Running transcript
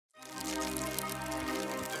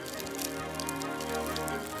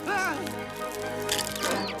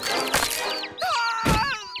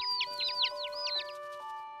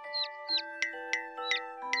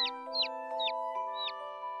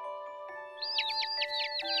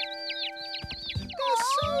They're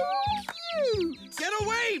so cute! Get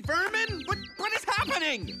away, vermin! What is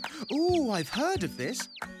happening? Ooh, I've heard of this.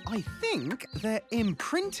 I think they're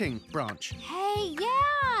imprinting, Branch. Hey,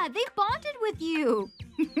 yeah, they bonded with you.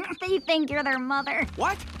 They think you're their mother.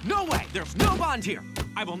 What? No way! There's no bond here!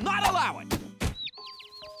 I will not allow it!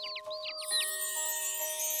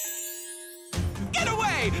 Get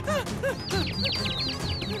away!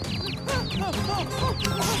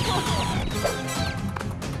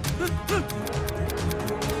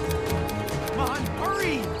 Come on,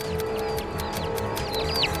 hurry!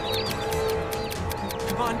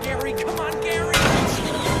 Come on, Gary! Come on, Gary!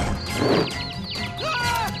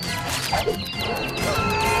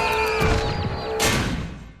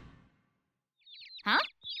 Huh?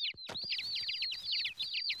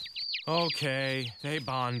 Okay, they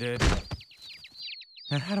bonded.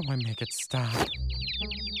 Now how do I make it stop?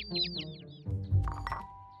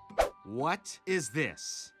 What is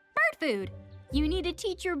this? Bird food. You need to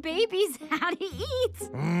teach your babies how to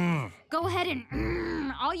eat. Go ahead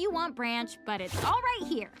and all you want, Branch, but it's all right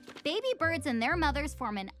here. Baby birds and their mothers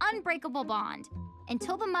form an unbreakable bond.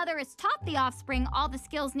 Until the mother has taught the offspring all the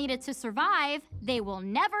skills needed to survive, they will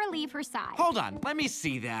never leave her side. Hold on, let me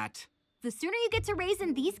see that. The sooner you get to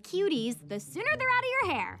raising these cuties, the sooner they're out of your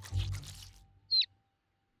hair.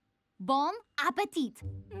 Bon appetit.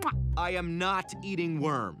 Mwah. I am not eating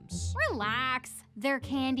worms. Relax, they're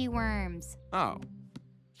candy worms. Oh.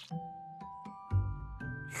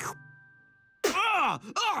 Ah!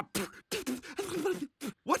 Ah!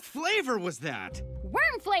 What flavor was that?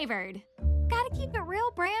 Worm flavored. Gotta keep it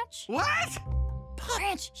real, Branch. What?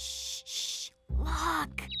 Branch, shh.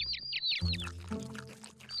 Look.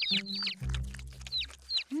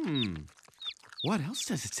 What else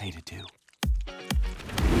does it say to do?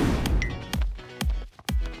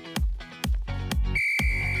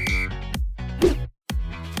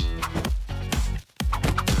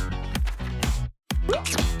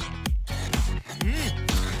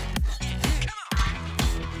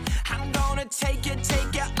 I'm gonna take you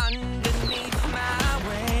underneath my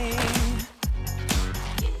wing.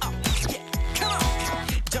 Oh, yeah, come on.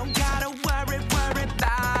 Don't gotta worry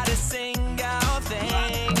about a single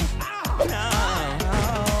thing. No.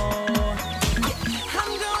 Yeah,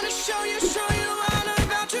 I'm gonna show you all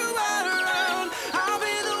about you all around. I'll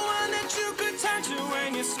be the one that you could turn to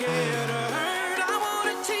when you're scared or hurt. I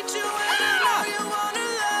wanna teach you and I know you wanna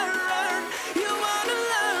learn. You wanna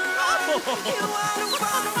learn. You wanna.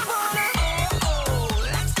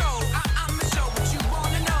 Let's go. I'ma show what you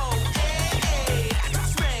wanna know. Hey,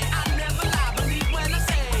 trust me, I never lie. Believe when I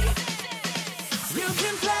say you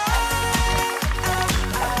can play.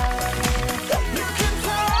 You can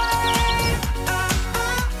play.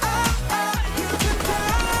 You can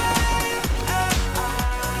play.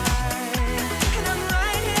 And I'm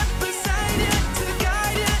right here beside you to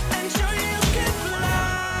guide you and show you can fly.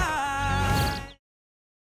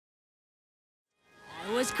 I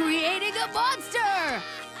was creating a monster!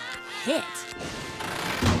 Hit.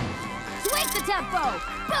 Tweak the tempo!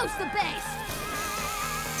 Boost the bass!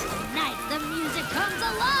 Tonight the music comes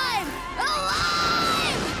alive! Alive!